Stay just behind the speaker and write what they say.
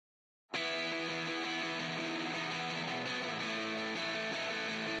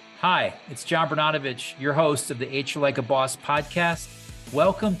Hi, it's John Bernatovicz, your host of the HR Like a Boss podcast.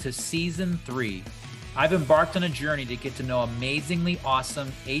 Welcome to Season 3. I've embarked on a journey to get to know amazingly awesome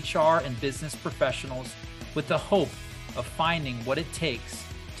HR and business professionals with the hope of finding what it takes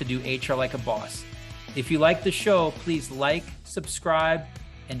to do HR like a boss. If you like the show, please like, subscribe,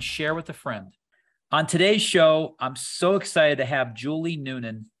 and share with a friend. On today's show, I'm so excited to have Julie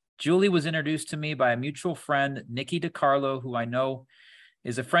Noonan. Julie was introduced to me by a mutual friend, Nikki DiCarlo, who I know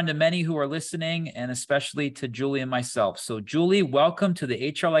is a friend of many who are listening, and especially to Julie and myself. So Julie, welcome to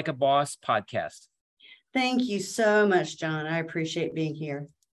the HR Like a Boss podcast. Thank you so much, John. I appreciate being here.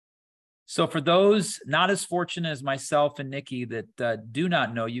 So for those not as fortunate as myself and Nikki that do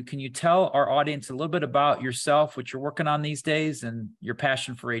not know you, can you tell our audience a little bit about yourself, what you're working on these days, and your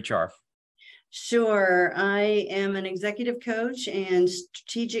passion for HR? Sure. I am an executive coach and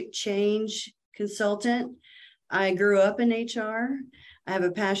strategic change consultant. I grew up in HR. I have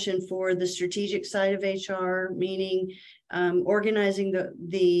a passion for the strategic side of HR, meaning organizing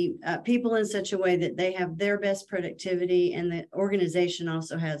the people in such a way that they have their best productivity and the organization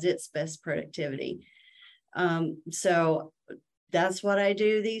also has its best productivity. So that's what I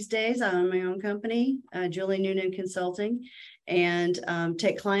do these days. I own my own company, Julie Noonan Consulting, and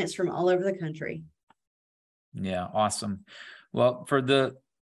take clients from all over the country. Yeah, awesome. Well, for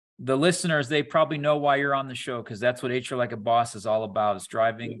the listeners, they probably know why you're on the show, because that's what HR Like a Boss is all about, is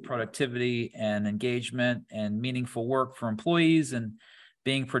driving productivity and engagement and meaningful work for employees and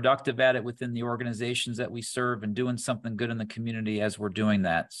being productive at it within the organizations that we serve and doing something good in the community as we're doing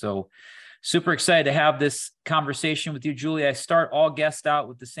that. So super excited to have this conversation with you, Julie. I start all guests out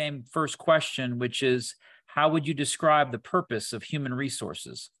with the same first question, which is, how would you describe the purpose of human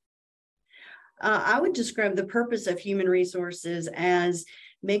resources? I would describe the purpose of human resources as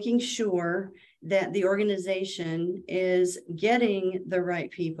making sure that the organization is getting the right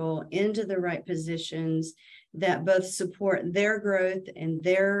people into the right positions that both support their growth and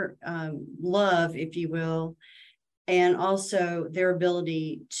their love, if you will, and also their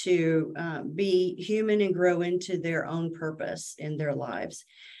ability to be human and grow into their own purpose in their lives.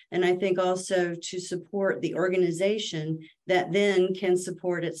 And I think also to support the organization that then can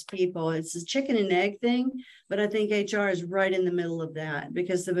support its people. It's a chicken and egg thing, but I think HR is right in the middle of that,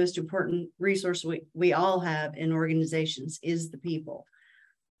 because the most important resource we all have in organizations is the people.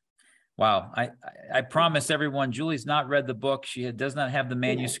 Wow. I promise everyone, Julie's not read the book. She does not have the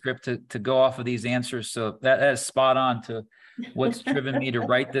manuscript to go off of these answers. So that is spot on to what's driven me to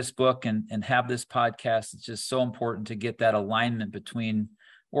write this book and have this podcast. It's just so important to get that alignment between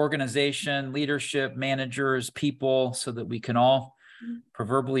organization, leadership, managers, people, so that we can all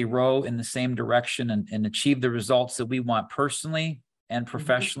proverbially row in the same direction and achieve the results that we want personally and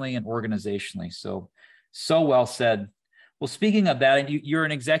professionally and organizationally. So well said. Well, speaking of that, you're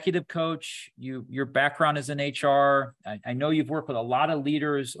an executive coach. Your background is in HR. I know you've worked with a lot of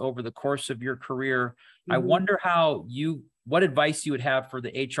leaders over the course of your career. I wonder what advice you would have for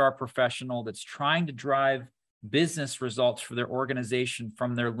the HR professional that's trying to drive business results for their organization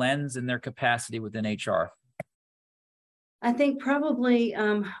from their lens and their capacity within HR. I think probably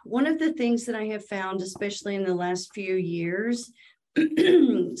one of the things that I have found, especially in the last few years,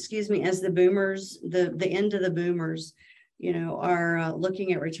 excuse me, as the boomers, the end of the boomers, are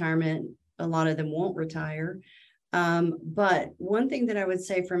looking at retirement. A lot of them won't retire. But one thing that I would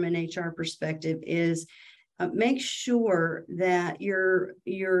say from an HR perspective is make sure that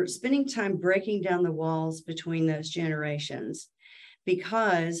you're spending time breaking down the walls between those generations,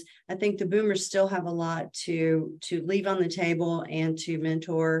 because I think the boomers still have a lot to leave on the table and to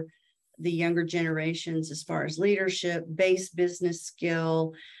mentor the younger generations as far as leadership, base business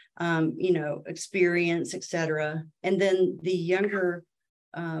skill, experience, etc. And then the younger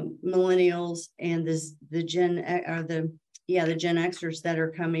millennials and the Gen Xers that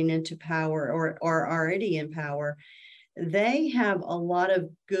are coming into power or are already in power, they have a lot of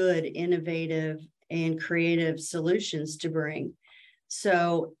good, innovative, and creative solutions to bring.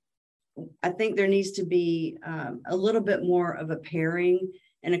 So I think there needs to be a little bit more of a pairing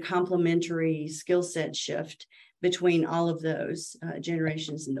and a complementary skill set shift between all of those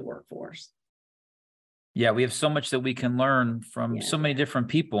generations in the workforce. Yeah, we have so much that we can learn from so many different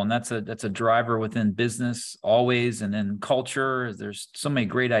people, and that's a driver within business always, and in culture. There's so many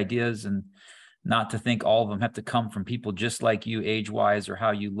great ideas, and not to think all of them have to come from people just like you, age-wise, or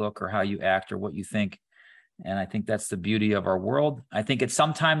how you look, or how you act, or what you think. And I think that's the beauty of our world. I think it's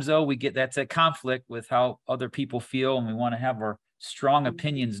sometimes, though, that's a conflict with how other people feel, and we want to have our strong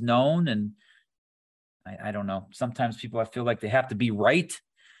opinions known. And I don't know. Sometimes people, I feel like they have to be right.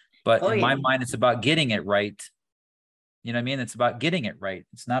 But in my mind, it's about getting it right You know what I mean? It's about getting it right.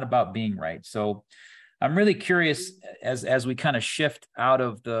 It's not about being right. So I'm really curious as we kind of shift out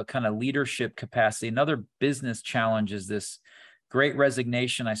of the kind of leadership capacity. Another business challenge is this great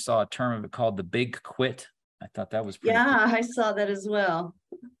resignation. I saw a term of it called the big quit. I thought that was pretty cool. I saw that as well.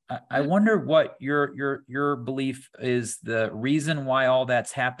 I wonder what your belief is, the reason why all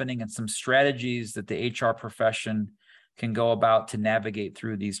that's happening, and some strategies that the HR profession can go about to navigate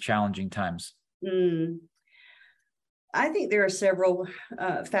through these challenging times. I think there are several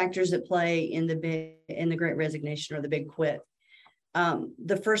factors at play in the Great Resignation or the big quit.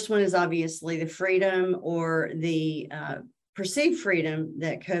 The first one is obviously the freedom or the perceived freedom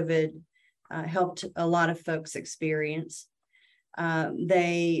that COVID helped a lot of folks experience.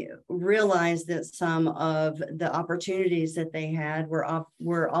 They realized that some of the opportunities that they had were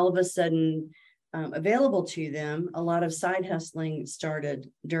all of a sudden available to them. A lot of side hustling started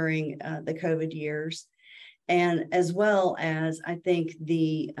during the COVID years. And as well as, I think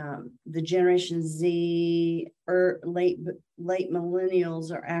the Generation Z or late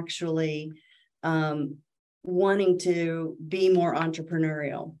millennials are actually wanting to be more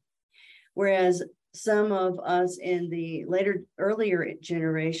entrepreneurial, whereas some of us in the earlier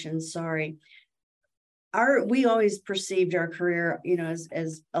generations, we always perceived our career,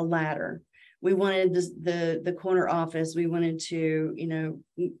 as a ladder. We wanted the corner office. We wanted to,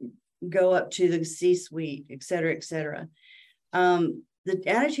 go up to the C-suite, et cetera, et cetera. The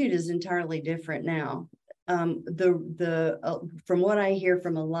attitude is entirely different now. From what I hear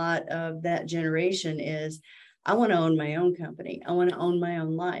from a lot of that generation is, I want to own my own company. I want to own my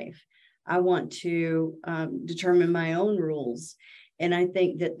own life. I want to determine my own rules. And I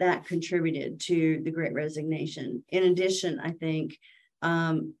think that contributed to the Great Resignation. In addition, I think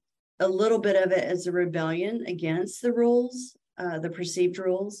a little bit of it is a rebellion against the rules, the perceived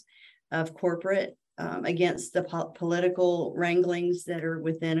rules of corporate, against the political wranglings that are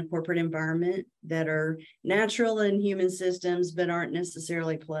within a corporate environment that are natural in human systems, but aren't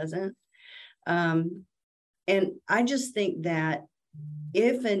necessarily pleasant. And I just think that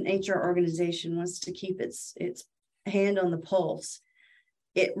if an HR organization wants to keep its hand on the pulse,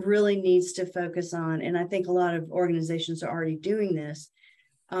 it really needs to focus on, and I think a lot of organizations are already doing this,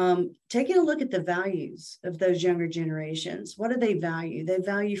 taking a look at the values of those younger generations. What do they value? They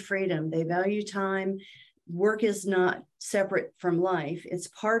value freedom. They value time. Work is not separate from life. It's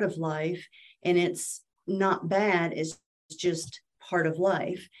part of life, and it's not bad. It's just part of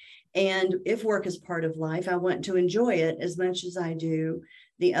life. And if work is part of life, I want to enjoy it as much as I do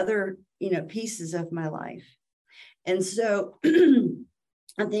the other, pieces of my life. And so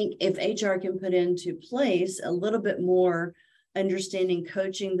I think if HR can put into place a little bit more understanding,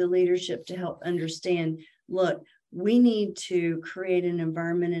 coaching the leadership to help understand, look, we need to create an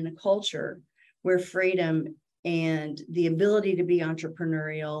environment and a culture where freedom and the ability to be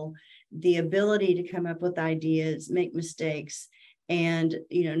entrepreneurial, the ability to come up with ideas, make mistakes, and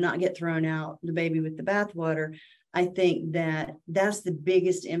not get thrown out the baby with the bathwater. I think that's the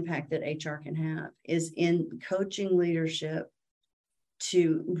biggest impact that HR can have, is in coaching leadership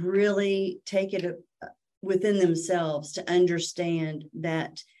to really take it within themselves to understand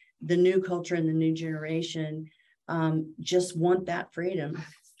that the new culture and the new generation just want that freedom.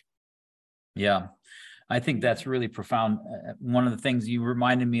 Yeah, I think that's really profound. One of the things you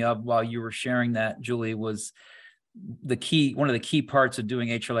reminded me of while you were sharing that, Julie, was one of the key parts of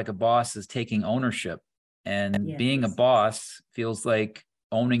doing HR like a boss is taking ownership. And Yes. Being a boss feels like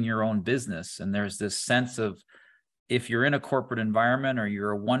owning your own business. And there's this sense of, if you're in a corporate environment or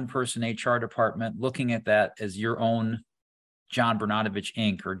you're a one-person HR department, looking at that as your own John Bernatovicz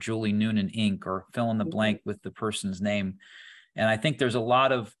Inc. or Julie Noonan Inc. or fill in the blank with the person's name. And I think there's a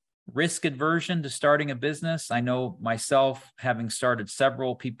lot of risk aversion to starting a business. I know myself, having started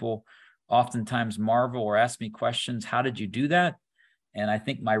several, people oftentimes marvel or ask me questions, how did you do that? And I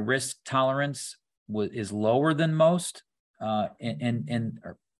think my risk tolerance is lower than most, and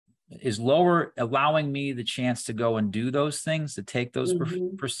is lower, allowing me the chance to go and do those things, to take those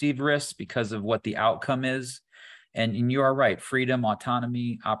perceived risks because of what the outcome is. And you are right, freedom,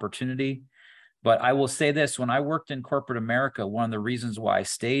 autonomy, opportunity. But I will say this, when I worked in corporate America, one of the reasons why I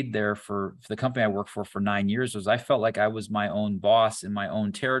stayed there for the company I worked for 9 years was I felt like I was my own boss in my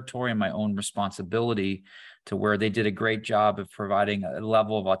own territory and my own responsibility, to where they did a great job of providing a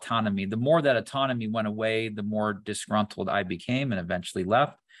level of autonomy. The more that autonomy went away, the more disgruntled I became and eventually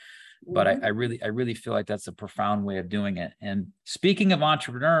left. But I really feel like that's a profound way of doing it. And speaking of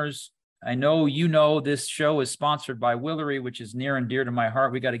entrepreneurs, I know this show is sponsored by Willery, which is near and dear to my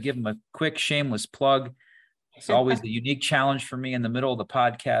heart. We got to give them a quick shameless plug. It's always a unique challenge for me in the middle of the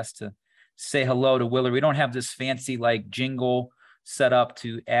podcast to say hello to Willery. We don't have this fancy like jingle set up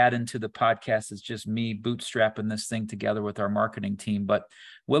to add into the podcast. It's just me bootstrapping this thing together with our marketing team. But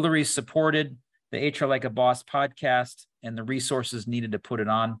Willery supported the HR Like a Boss podcast and the resources needed to put it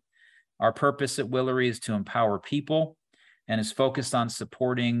on. Our purpose at Willery is to empower people and is focused on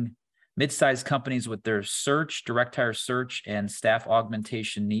supporting mid-sized companies with their search, direct hire search, and staff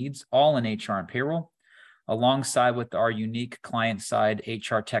augmentation needs, all in HR and payroll, alongside with our unique client-side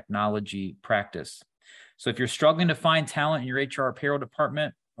HR technology practice. So if you're struggling to find talent in your HR payroll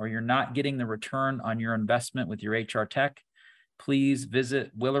department, or you're not getting the return on your investment with your HR tech, please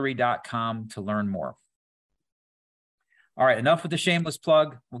visit Willery.com to learn more. All right, enough with the shameless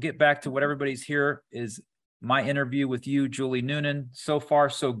plug. We'll get back to what everybody's here is my interview with you, Julie Noonan. So far,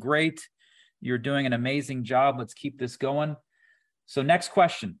 so great. You're doing an amazing job. Let's keep this going. So next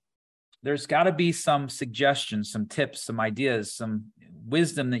question. There's got to be some suggestions, some tips, some ideas, some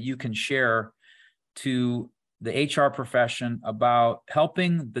wisdom that you can share to the HR profession about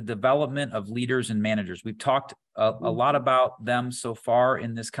helping the development of leaders and managers. We've talked a lot about them so far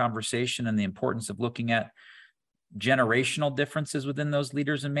in this conversation and the importance of looking at generational differences within those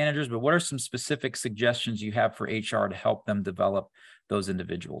leaders and managers, but what are some specific suggestions you have for HR to help them develop those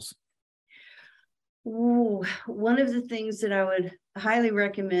individuals? Ooh, one of the things that I would highly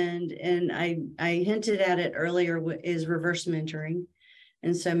recommend, and I hinted at it earlier, is reverse mentoring.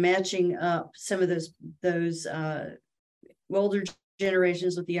 And so matching up some of those older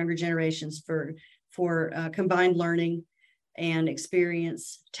generations with the younger generations for combined learning and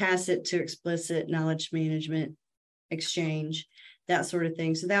experience, tacit to explicit knowledge management, exchange, that sort of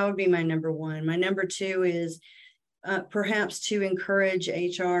thing. So that would be my number one. My number two is perhaps to encourage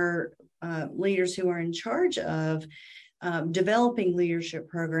HR leaders who are in charge of developing leadership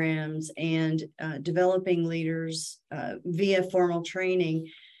programs and developing leaders via formal training,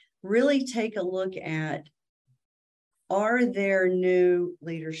 really take a look at, are there new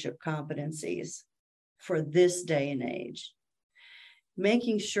leadership competencies for this day and age?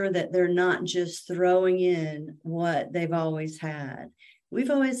 Making sure that they're not just throwing in what they've always had. We've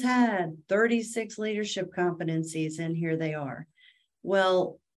always had 36 leadership competencies, and here they are.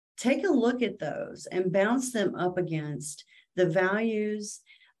 Well, take a look at those and bounce them up against the values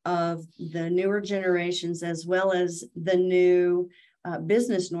of the newer generations, as well as the new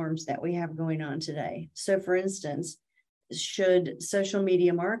business norms that we have going on today. So, for instance, should social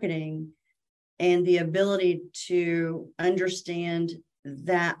media marketing and the ability to understand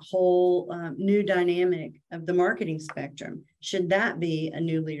that whole new dynamic of the marketing spectrum, should that be a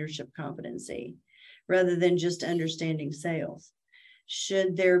new leadership competency rather than just understanding sales?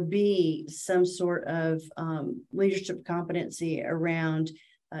 Should there be some sort of leadership competency around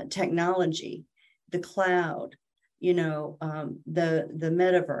technology, the cloud, the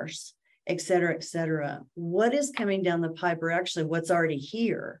metaverse, et cetera, et cetera? What is coming down the pipe, or actually what's already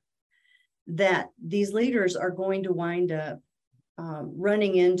here, that these leaders are going to wind up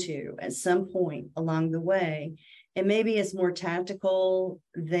running into at some point along the way? And maybe it's more tactical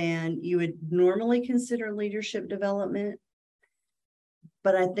than you would normally consider leadership development.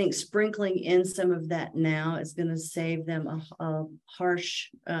 But I think sprinkling in some of that now is going to save them a harsh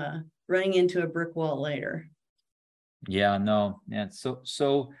running into a brick wall later. Yeah, no, yeah.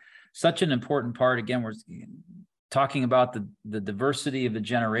 So such an important part. Again, we're talking about the diversity of the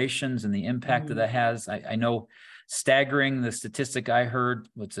generations and the impact that has. I know, staggering, the statistic I heard,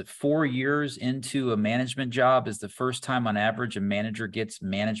 what's it, 4 years into a management job is the first time on average a manager gets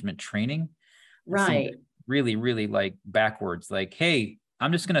management training. Right. Really, really like backwards. Like, hey,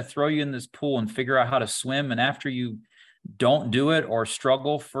 I'm just going to throw you in this pool and figure out how to swim. And after you don't do it or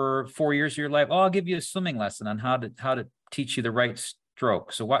struggle for 4 years of your life, I'll give you a swimming lesson on how to teach you the right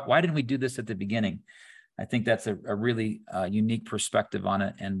stroke. So why didn't we do this at the beginning? I think that's a really unique perspective on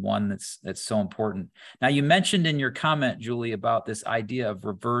it, and one that's so important. Now, you mentioned in your comment, Julie, about this idea of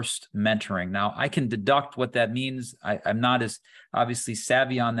reversed mentoring. Now, I can deduct what that means. I'm not as obviously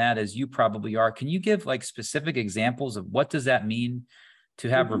savvy on that as you probably are. Can you give like specific examples of what does that mean to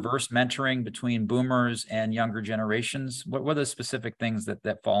have reverse mentoring between boomers and younger generations? What are the specific things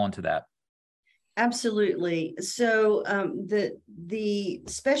that fall into that? Absolutely. So the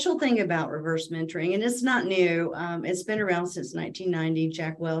special thing about reverse mentoring, and it's not new, it's been around since 1990.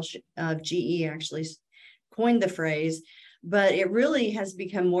 Jack Welch of GE actually coined the phrase, but it really has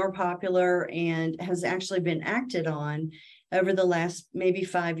become more popular and has actually been acted on over the last maybe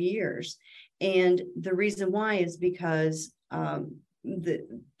 5 years. And the reason why is because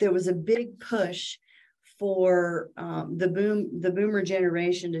there was a big push for the boomer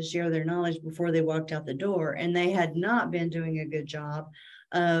generation to share their knowledge before they walked out the door, and they had not been doing a good job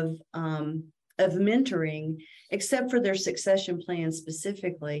of mentoring, except for their succession plan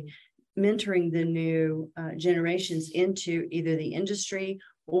specifically, mentoring the new generations into either the industry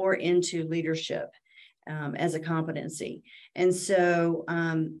or into leadership as a competency. And so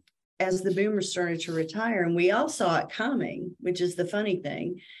as the boomers started to retire, and we all saw it coming, which is the funny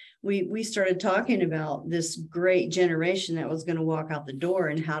thing, we started talking about this great generation that was going to walk out the door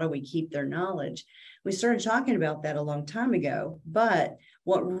and how do we keep their knowledge. We started talking about that a long time ago, but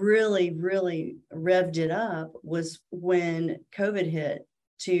what really, really revved it up was when COVID hit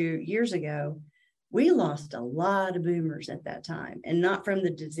 2 years ago. We lost a lot of boomers at that time, and not from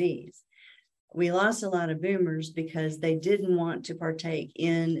the disease. We lost a lot of boomers because they didn't want to partake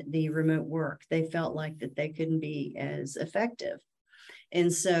in the remote work. They felt like that they couldn't be as effective.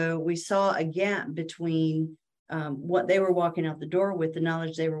 And so we saw a gap between what they were walking out the door with, the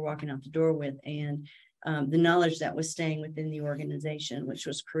knowledge they were walking out the door with, and the knowledge that was staying within the organization, which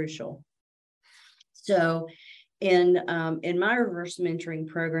was crucial. So in my reverse mentoring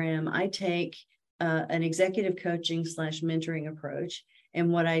program, I take an executive coaching / mentoring approach.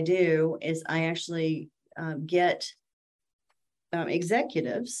 And what I do is I actually get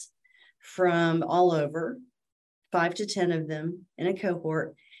executives from all over, 5 to 10 of them in a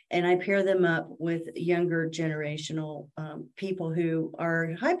cohort, and I pair them up with younger generational people who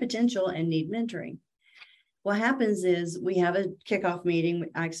are high potential and need mentoring. What happens is we have a kickoff meeting,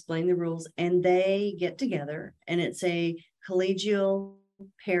 I explain the rules, and they get together, and it's a collegial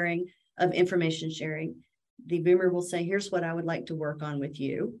pairing of information sharing. The boomer will say, here's what I would like to work on with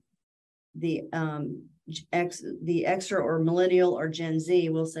you. The extra or millennial or Gen Z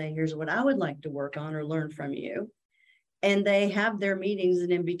will say, here's what I would like to work on or learn from you. And they have their meetings,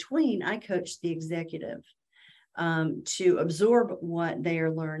 and in between, I coach the executive to absorb what they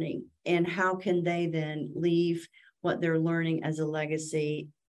are learning and how can they then leave what they're learning as a legacy,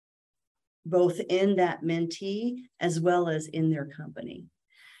 both in that mentee as well as in their company.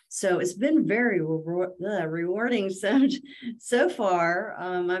 So it's been very rewarding so far.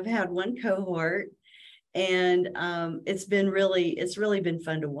 I've had one cohort, and it's really been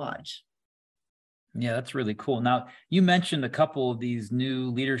fun to watch. Yeah, that's really cool. Now, you mentioned a couple of these new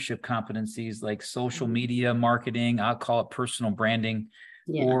leadership competencies like social media marketing, I'll call it personal branding,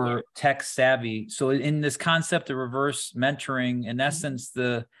 or tech savvy. So in this concept of reverse mentoring, in essence,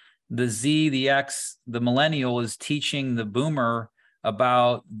 the Z, the X, the millennial is teaching the boomer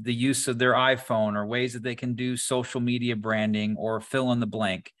about the use of their iPhone or ways that they can do social media branding or fill in the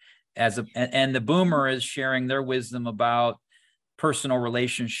blank. And the boomer is sharing their wisdom about personal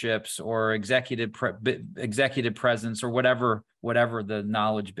relationships or executive presence or whatever the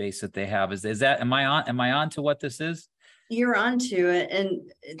knowledge base that they have. Is that, am I on to what this is? You're onto it.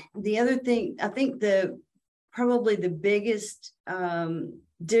 And the other thing, I think probably the biggest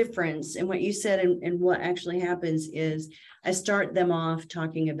difference in what you said and what actually happens is I start them off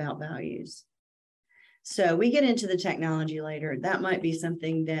talking about values. So we get into the technology later. That might be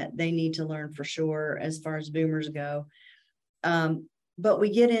something that they need to learn for sure as far as boomers go. But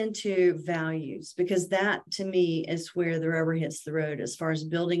we get into values, because that to me is where the rubber hits the road as far as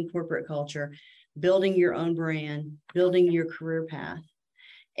building corporate culture, building your own brand, building your career path.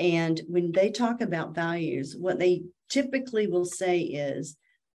 And when they talk about values, what they typically will say is,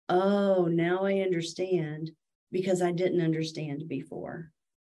 oh, now I understand because I didn't understand before.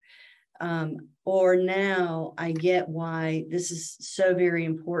 Or now I get why this is so very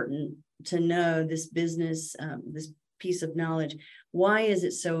important to know this business, this piece of knowledge. Why is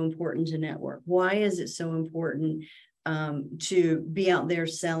it so important to network? Why is it so important to be out there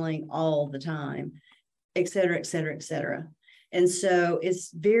selling all the time, et cetera, et cetera, et cetera. And so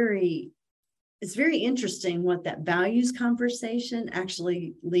it's very interesting what that values conversation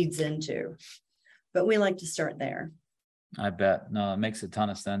actually leads into. But we like to start there. I bet. No, it makes a ton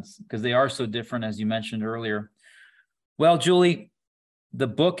of sense because they are so different, as you mentioned earlier. Well, Julie, the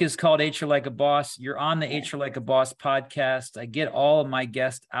book is called HR Like a Boss. You're on the HR Like a Boss podcast. I get all of my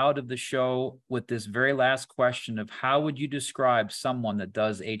guests out of the show with this very last question of how would you describe someone that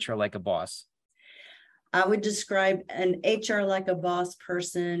does HR like a boss? I would describe an HR like a boss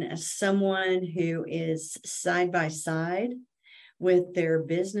person as someone who is side by side with their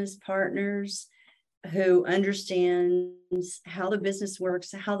business partners, who understands how the business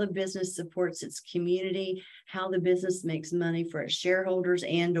works, how the business supports its community, how the business makes money for its shareholders,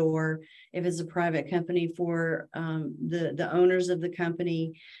 and or if it's a private company for the owners of the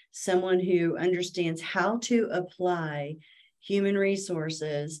company, someone who understands how to apply human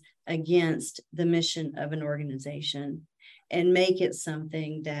resources against the mission of an organization and make it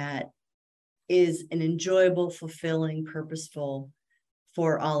something that is an enjoyable, fulfilling, purposeful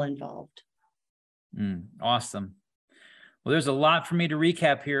for all involved. Awesome. Well, there's a lot for me to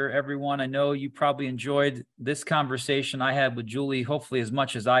recap here, everyone. I know you probably enjoyed this conversation I had with Julie, hopefully as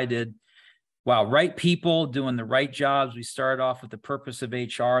much as I did. Wow, right people doing the right jobs. We started off with the purpose of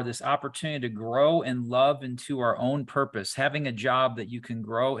HR, this opportunity to grow and love into our own purpose, having a job that you can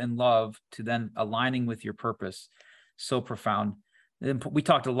grow and love to then aligning with your purpose. So profound. We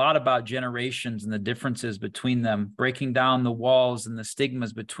talked a lot about generations and the differences between them, breaking down the walls and the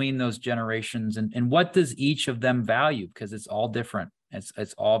stigmas between those generations, and what does each of them value, because it's all different.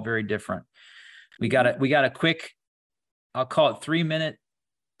 It's all very different. We got a quick, I'll call it 3-minute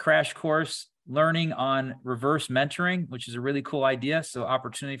crash course learning on reverse mentoring, which is a really cool idea. So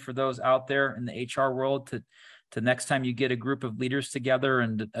opportunity for those out there in the HR world to next time you get a group of leaders together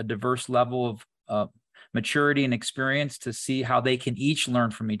and a diverse level of maturity and experience, to see how they can each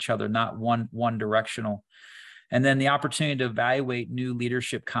learn from each other, not one directional. And then the opportunity to evaluate new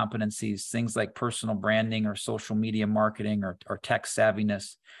leadership competencies, things like personal branding or social media marketing or tech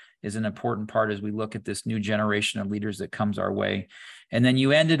savviness, is an important part as we look at this new generation of leaders that comes our way. And then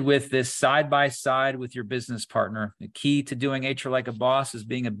you ended with this side by side with your business partner. The key to doing HR like a boss is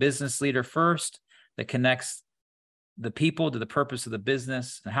being a business leader first that connects the people to the purpose of the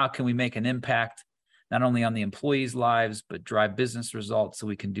business. And how can we make an impact not only on the employees' lives, but drive business results so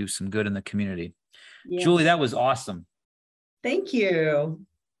we can do some good in the community. Yes. Julie, that was awesome. Thank you.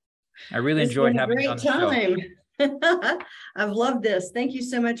 I really enjoyed having you on the show. I've loved this. Thank you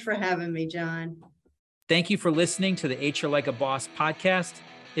so much for having me, John. Thank you for listening to the HR Like a Boss podcast.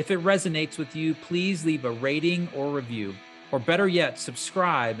 If it resonates with you, please leave a rating or review, or better yet,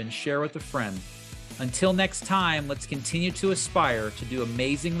 subscribe and share with a friend. Until next time, let's continue to aspire to do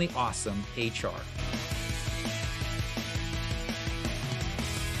amazingly awesome HR.